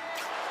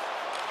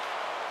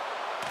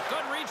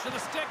 Good reach to the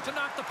stick to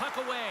knock the puck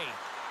away.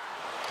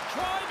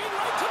 Driving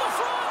right to the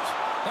front.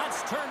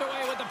 That's turned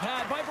away with the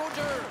pad by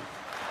Brodeur.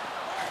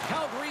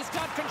 Calgary's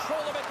got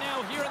control of it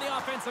now here in the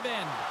offensive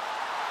end.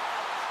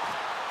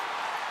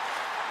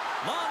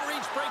 Long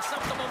reach breaks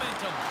up the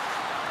momentum.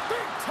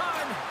 Big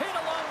time hit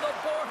along the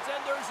boards, and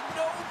there's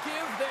no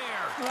give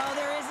there. Well,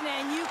 there isn't,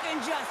 and you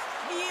can just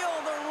feel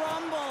the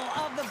rumble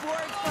of the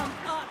boards from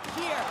up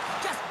here.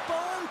 Just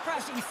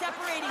bone-crushing,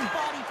 separating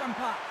body from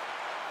puck.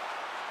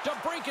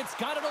 DeBrincat's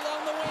got it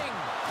along the wing.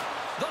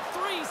 The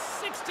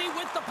 360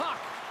 with the puck.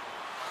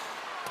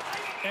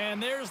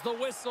 And there's the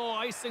whistle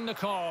icing the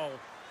call.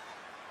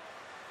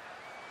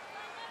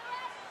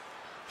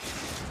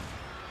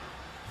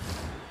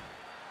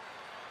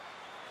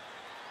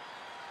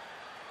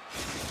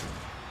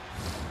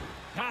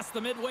 Past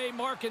the midway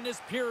mark in this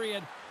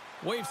period,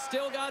 we've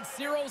still got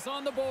zeros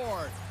on the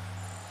board.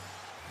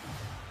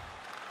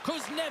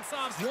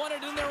 Kuznetsov's won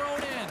it in their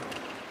own end.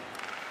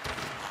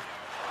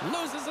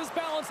 Loses his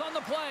balance on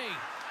the play.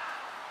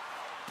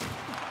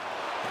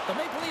 The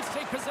Maple Leafs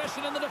take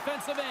possession in the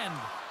defensive end.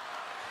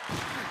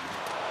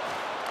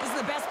 This is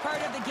the best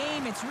part of the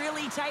game. It's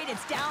really tight.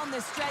 It's down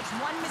the stretch.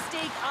 One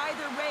mistake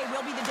either way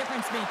will be the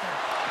difference maker.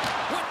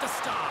 With the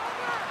stop.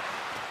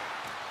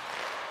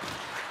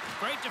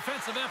 Great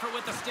defensive effort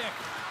with the stick.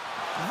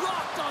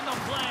 Rocked on the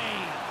play.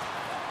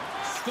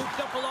 Scooped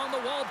up along the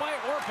wall by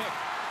Orpik.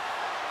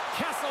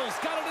 Kessel's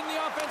got it in the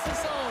offensive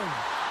zone.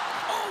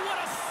 Oh, what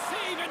a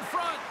save in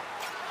front.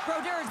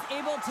 Brodeur is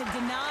able to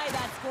deny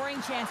that scoring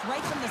chance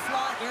right from the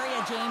slot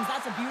area, James.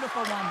 That's a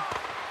beautiful one.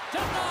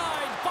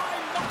 Denied by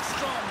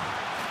Markstrom.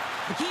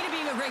 The key to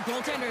being a great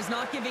goaltender is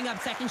not giving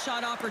up second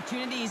shot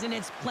opportunities, and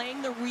it's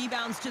playing the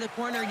rebounds to the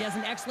corner. He does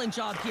an excellent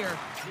job here.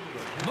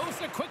 Moves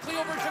it quickly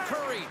over to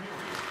Curry,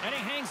 and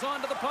he hangs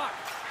on to the puck.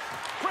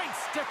 Great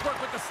stick work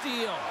with the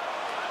steal.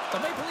 The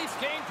Maple Leafs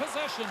gain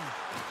possession.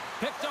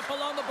 Picked up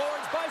along the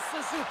boards by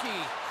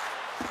Suzuki.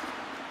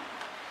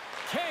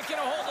 Can't get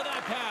a hold of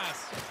that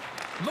pass.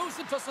 Moves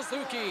it to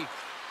Suzuki.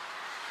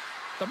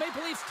 The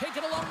Maple Leafs take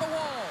it along the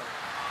wall.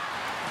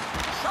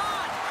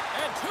 Shot!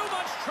 And too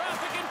much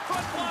traffic in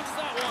front blocks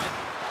that one.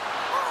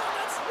 Oh,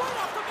 that's right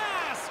off the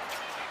mask.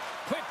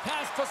 Quick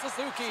pass to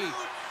Suzuki.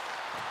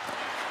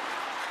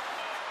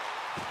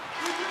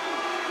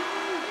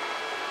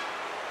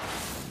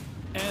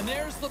 And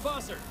there's the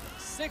buzzer.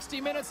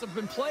 60 minutes have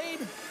been played,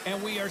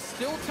 and we are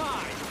still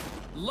tied.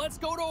 Let's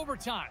go to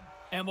overtime,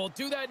 and we'll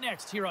do that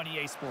next here on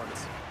EA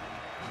Sports.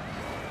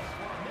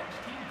 Our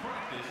next team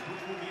practice,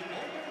 which will be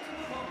open to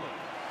the public.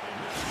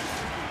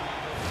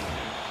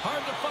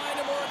 Hard to find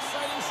a more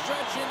exciting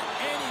stretch in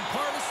any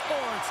part of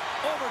sports.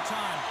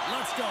 Overtime.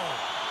 Let's go.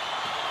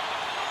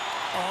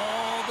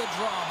 All the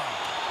drama,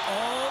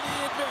 all the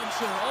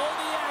adventure, all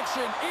the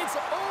action. It's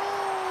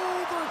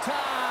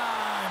overtime.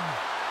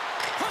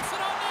 Puts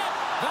it on net.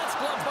 That's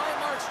gloved by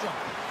Markstrom.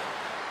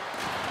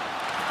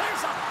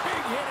 There's a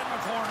big hit in the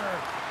corner.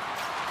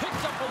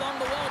 Picked up along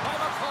the wall by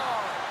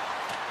McCall.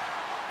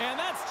 And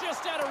that's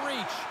just out of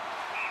reach.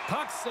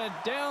 Puck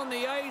set down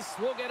the ice.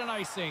 We'll get an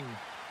icing.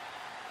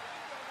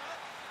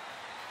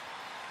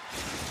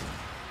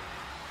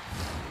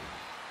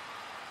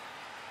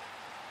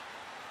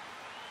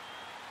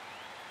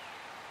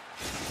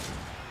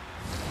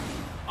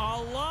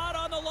 A lot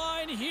on the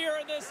line here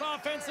in this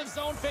offensive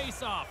zone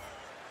faceoff.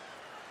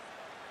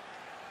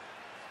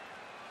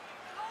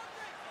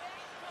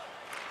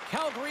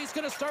 Calgary's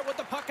going to start with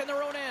the puck in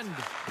their own end.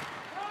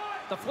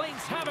 The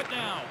Flames have it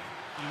now.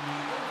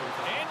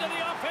 Into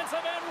the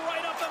offensive end,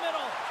 right up the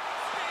middle.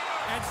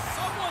 And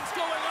someone's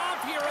going off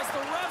here as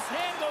the ref's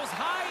hand goes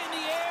high in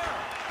the air.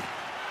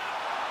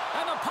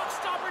 And the puck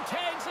stopper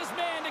tags his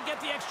man to get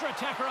the extra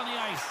attacker on the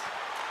ice.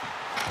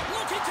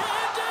 Looking to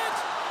end it.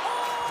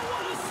 Oh,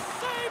 what a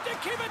save to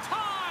keep it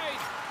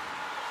tied.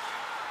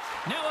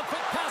 Now a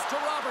quick pass to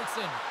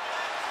Robertson.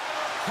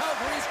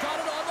 Calgary's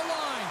got it on the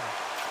line.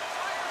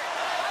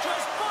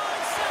 Just 5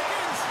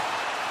 seconds.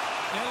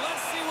 And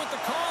let's see what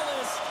the call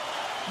is.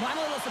 Well, I'm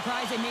a little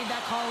surprised they made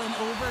that call in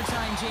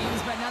overtime,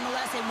 James, but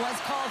nonetheless, it was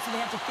called, so they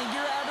have to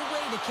figure out a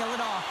way to kill it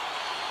off.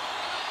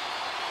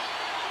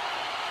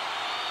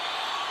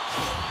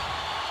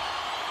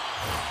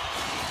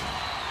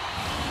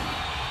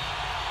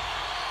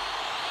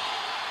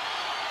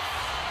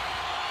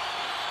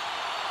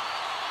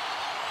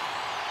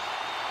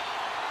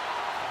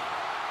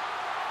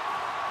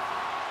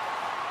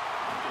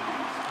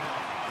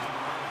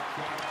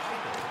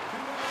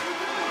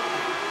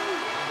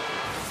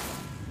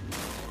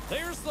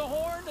 There's the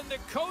horn, and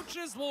the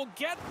coaches will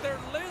get their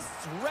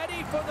lists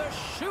ready for the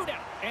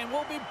shootout. And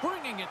we'll be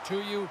bringing it to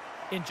you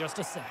in just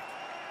a sec.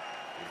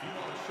 If you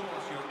want to show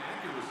us your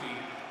accuracy,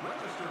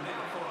 register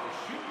now for our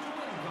Shoot to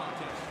Win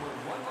contest where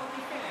one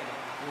lucky fan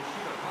will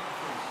shoot a puck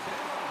from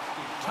center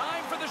ice.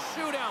 Time for the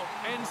shootout,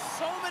 and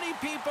so many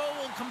people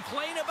will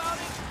complain about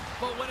it,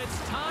 but when it's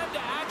time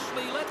to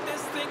actually let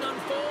this thing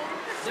unfold,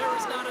 there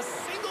is not a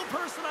single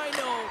person I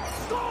know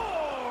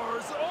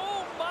scores!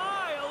 Oh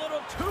my, a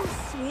little too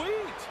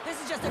sweet! This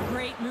is just a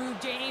great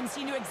move, James.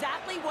 He knew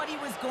exactly what he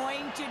was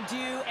going to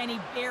do, and he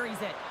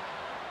buries it.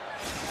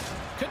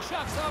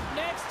 Kachuk's up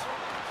next.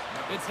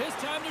 It's his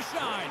time to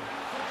shine.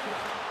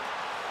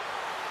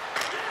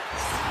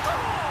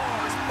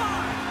 Scores!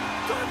 My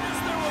goodness,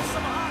 there was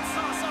some hot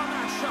sauce on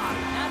that shot.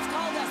 That's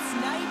called a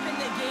snipe in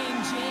the game,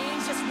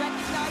 James. Just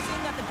recognizing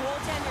that the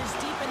goaltender's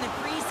deep in the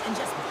crease and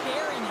just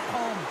burying it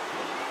home.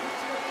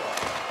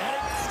 And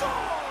it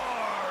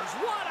scores!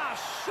 What a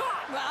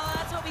shot! Well,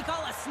 that's what we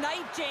call a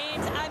snipe,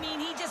 James. I mean,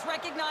 he just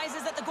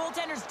recognizes that the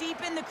goaltender's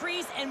deep in the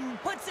crease and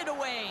puts it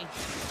away.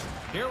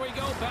 Here we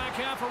go, back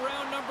half of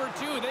round number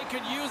 2. They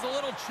could use a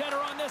little cheddar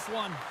on this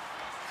one.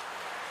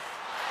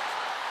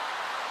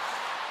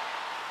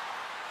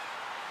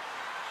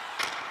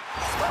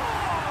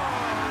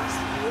 Scores!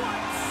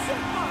 What's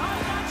it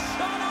behind that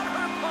shot on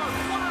her part?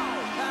 Wow!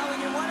 Well, when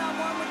you're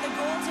one-on-one with the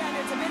goaltender,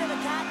 it's a bit of a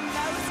cat and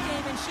mouse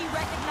game, and she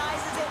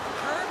recognizes it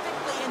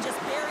perfectly and just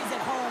buries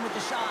it home with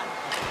the shot.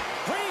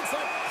 Reads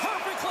it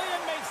perfectly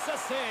and makes the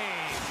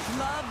save.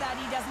 Love that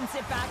he doesn't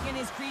sit back in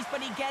his crease, but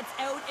he gets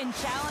out and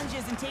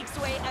challenges and takes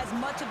away as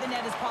much of the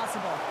net as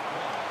possible.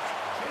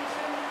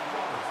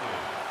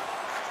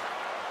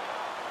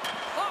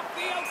 Off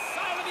the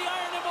outside of the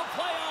iron, it will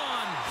play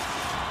on.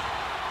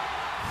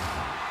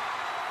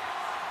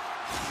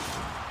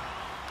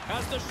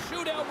 As the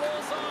shootout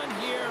rolls on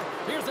here,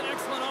 here's an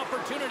excellent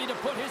opportunity to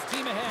put his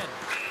team ahead.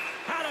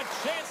 Had a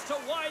chance to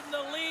widen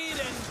the lead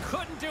and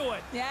couldn't do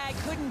it. Yeah, he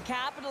couldn't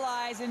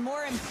capitalize, and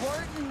more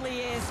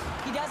importantly is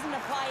he doesn't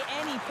apply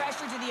any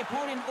pressure to the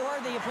opponent or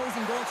the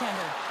opposing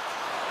goaltender.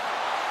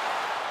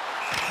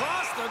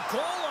 Across the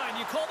goal line,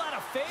 you call that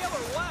a fail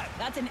or what?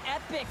 That's an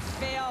epic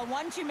fail.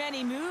 One too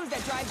many moves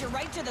that drives you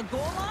right to the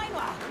goal line.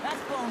 Wow,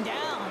 that's blown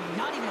down.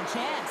 Not even a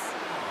chance.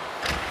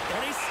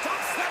 And he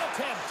stops that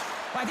attempt.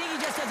 I think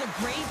he just does a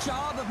great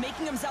job of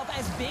making himself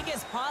as big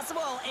as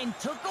possible and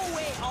took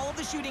away all of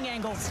the shooting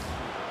angles.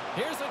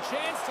 Here's a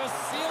chance to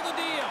seal the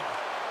deal.